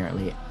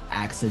apparently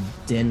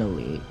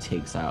accidentally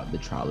takes out the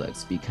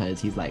Trollocs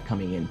because he's like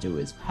coming into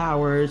his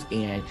powers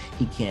and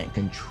he can't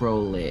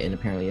control it, and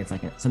apparently it's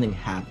like something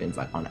happens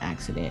like on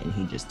accident and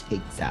he just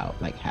takes out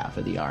like half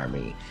of the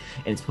army,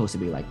 and it's supposed to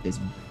be like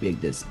this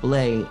big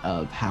display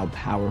of how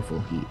powerful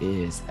he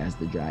is as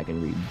the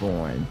Dragon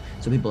Reborn.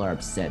 So people are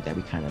upset that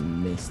we kind of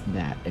missed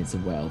that as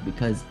well,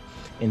 because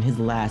in his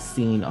last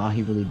scene all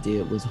he really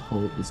did was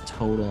hold this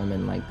totem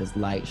and like this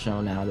light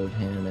shone out of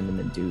him, and then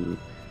the dude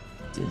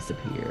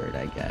disappeared,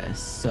 I guess.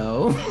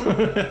 So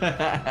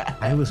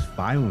I was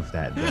fine with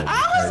that though.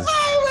 I was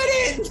fine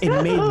with it.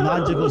 It made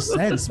logical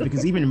sense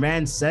because even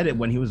Rand said it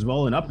when he was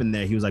rolling up in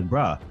there. He was like,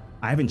 bruh,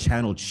 I haven't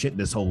channeled shit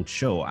this whole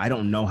show. I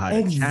don't know how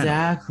to channel.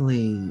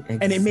 Exactly.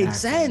 And it made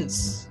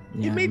sense.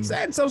 Yeah. It made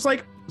sense. I was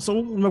like,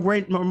 so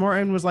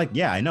Moiraine was like,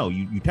 yeah, I know,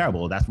 you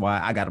terrible. That's why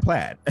I got a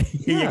plaid.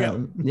 Here you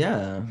go.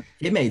 Yeah.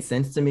 It made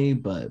sense to me,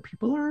 but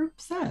people are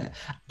upset.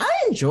 I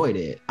enjoyed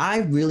it.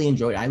 I really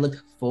enjoyed it. I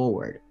look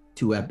forward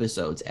 2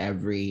 episodes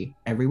every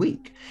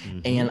week.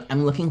 And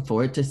I'm looking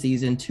forward to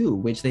season 2,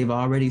 which they've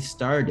already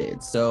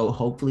started. So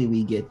hopefully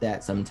we get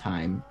that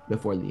sometime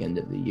before the end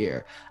of the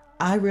year.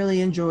 I really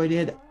enjoyed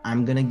it.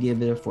 I'm gonna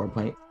give it a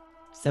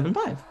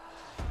 4.75.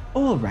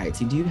 All right.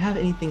 So do you have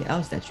anything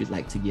else that you'd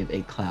like to give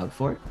a cloud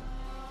for?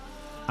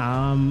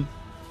 I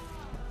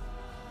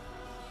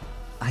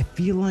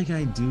feel like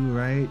I do,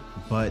 right?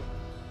 But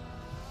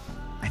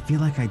I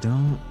feel like I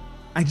don't.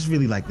 I just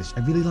really like this.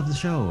 I really love the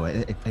show.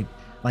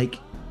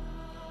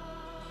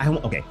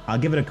 Okay, I'll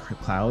give it a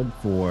cloud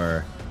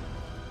for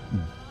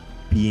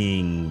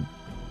being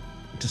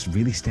just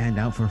really stand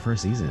out for a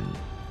first season.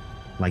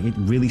 Like, it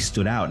really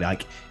stood out.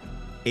 Like,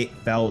 it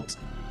felt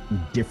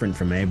different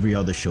from every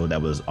other show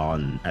that was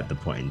on at the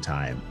point in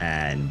time,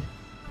 and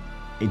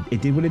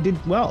it did what it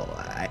did well.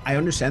 I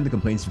understand the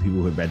complaints of people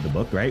who have read the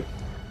book, right?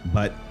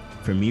 But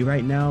for me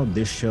right now,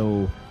 this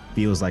show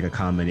feels like a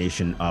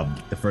combination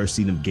of the first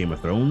season of Game of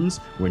Thrones,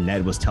 where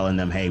Ned was telling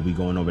them, hey, we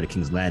going over to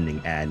King's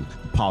Landing and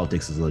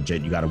politics is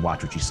legit, you got to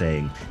watch what you're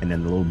saying. And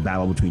then the little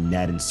battle between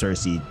Ned and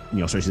Cersei,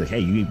 Cersei's like,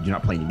 hey, you're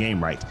not playing your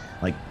game right.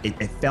 Like,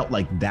 it felt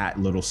like that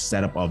little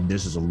setup of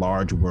this is a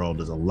large world,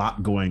 there's a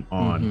lot going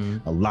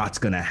on, a lot's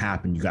gonna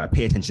happen, you got to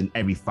pay attention to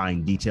every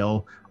fine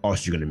detail or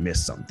else you're gonna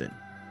miss something.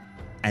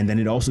 And then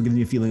it also gives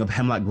me a feeling of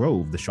Hemlock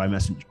Grove, the show I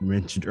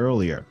mentioned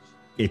earlier.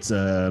 It's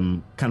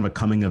kind of a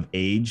coming of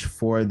age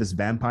for this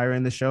vampire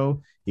in the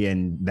show,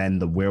 and then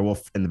the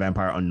werewolf and the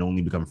vampire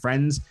unknowingly become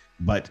friends,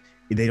 but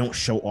they don't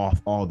show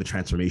off all the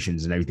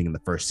transformations and everything in the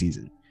first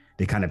season.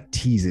 They kind of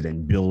tease it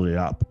and build it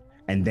up,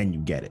 and then you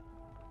get it.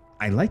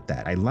 I like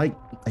that. I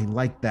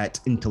like that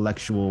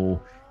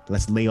intellectual,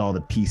 let's lay all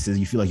the pieces.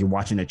 You feel like you're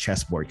watching a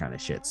chessboard kind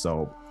of shit.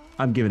 So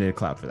I'm giving it a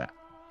cloud for that.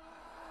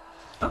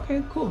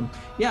 Okay, cool.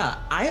 Yeah,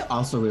 I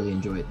also really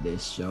enjoyed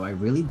this show. I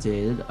really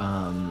did.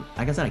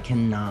 Like I said, I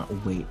cannot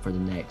wait for the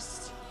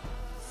next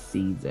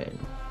season.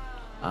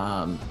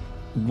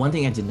 One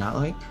thing I did not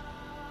like,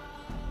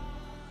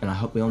 and I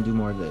hope we don't do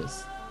more of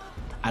this,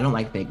 I don't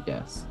like fake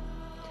deaths.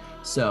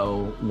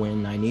 So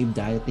when Nynaeve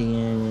died at the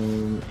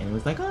end, and it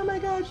was like, oh my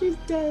god, she's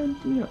dead,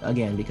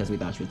 again, because we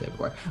thought she was dead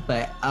before,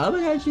 but oh my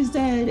god, she's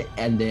dead,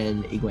 and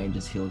then Egwene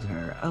just healed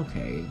her.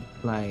 Okay,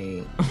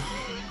 like...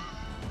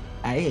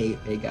 I hate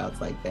fake outs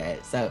like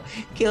that. So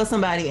kill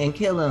somebody and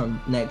kill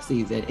him next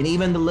season. And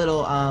even the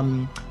little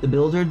the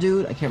builder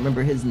dude, I can't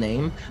remember his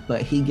name,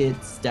 but he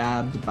gets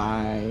stabbed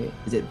by,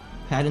 is it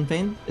Paddington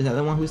Fane? Is that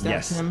the one who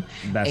stabs him?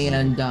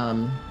 And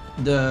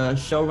the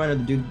showrunner,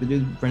 the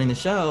dude running the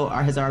show,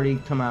 has already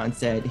come out and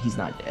said he's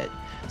not dead.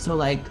 So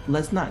like,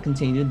 let's not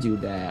continue to do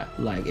that.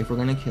 Like, if we're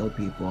gonna kill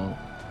people,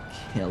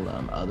 kill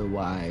them.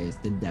 Otherwise,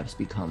 the deaths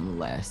become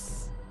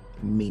less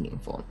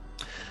meaningful.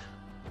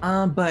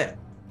 But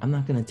I'm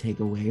not gonna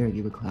take away or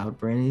give a cloud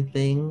for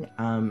anything.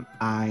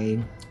 I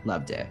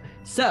loved it.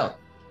 So,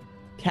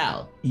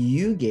 Cal,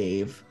 you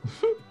gave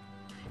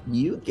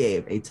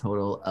a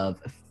total of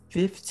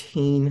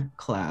 15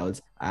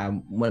 clouds. I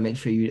want to make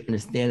sure you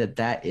understand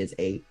that is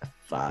a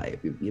 5.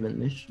 You've given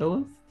this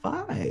show a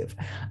 5.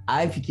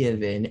 I've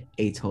given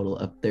a total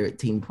of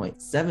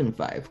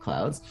 13.75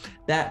 clouds.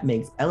 That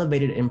makes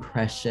Elevated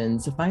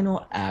Impressions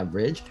final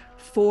average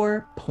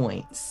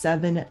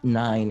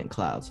 4.79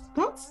 clouds.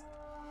 Thoughts?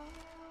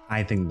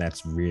 I think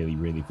that's really,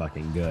 really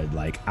fucking good.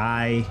 Like,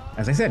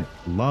 as I said,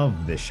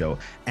 love this show.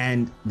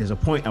 And there's a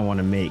point I want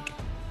to make.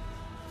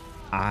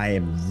 I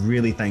am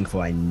really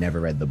thankful I never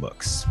read the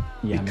books,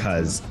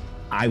 because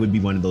I would be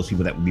one of those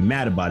people that would be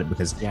mad about it,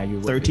 because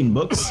 13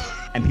 books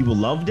and people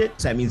loved it.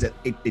 So that means that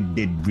it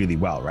did really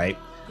well, right?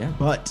 Yeah.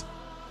 But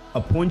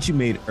a point you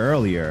made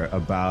earlier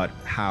about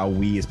how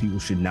we as people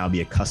should now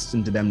be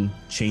accustomed to them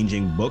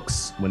changing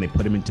books when they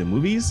put them into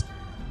movies.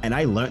 And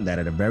I learned that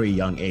at a very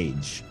young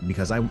age,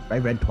 because I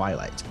read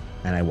Twilight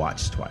and I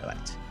watched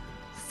Twilight.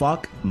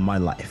 Fuck my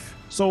life.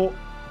 So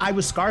I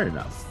was scarred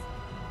enough.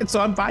 And so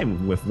I'm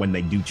fine with when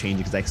they do change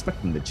it, because I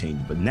expect them to change.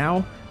 But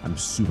now I'm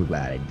super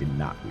glad I did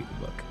not read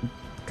the book,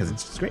 because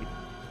it's just great.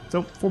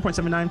 So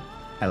 4.79,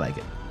 I like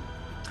it.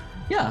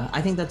 Yeah,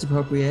 I think that's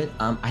appropriate.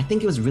 I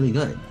think it was really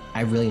good.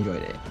 I really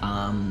enjoyed it.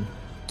 I'm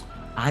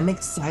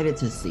excited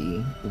to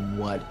see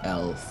what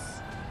else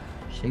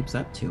shapes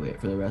up to it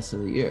for the rest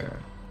of the year.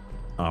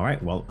 All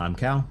right, well, I'm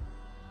Cal.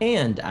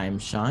 And I'm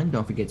Sean.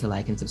 Don't forget to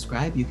like and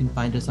subscribe. You can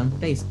find us on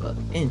Facebook,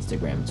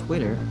 Instagram,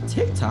 Twitter,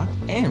 TikTok,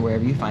 and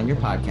wherever you find your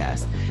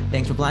podcast.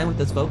 Thanks for flying with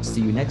us, folks.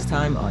 See you next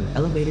time on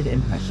Elevated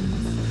Impressions.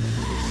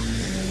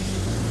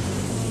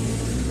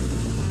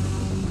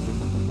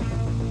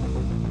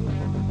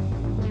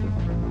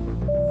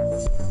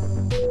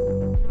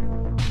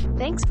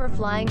 Thanks for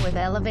flying with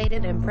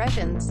Elevated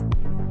Impressions.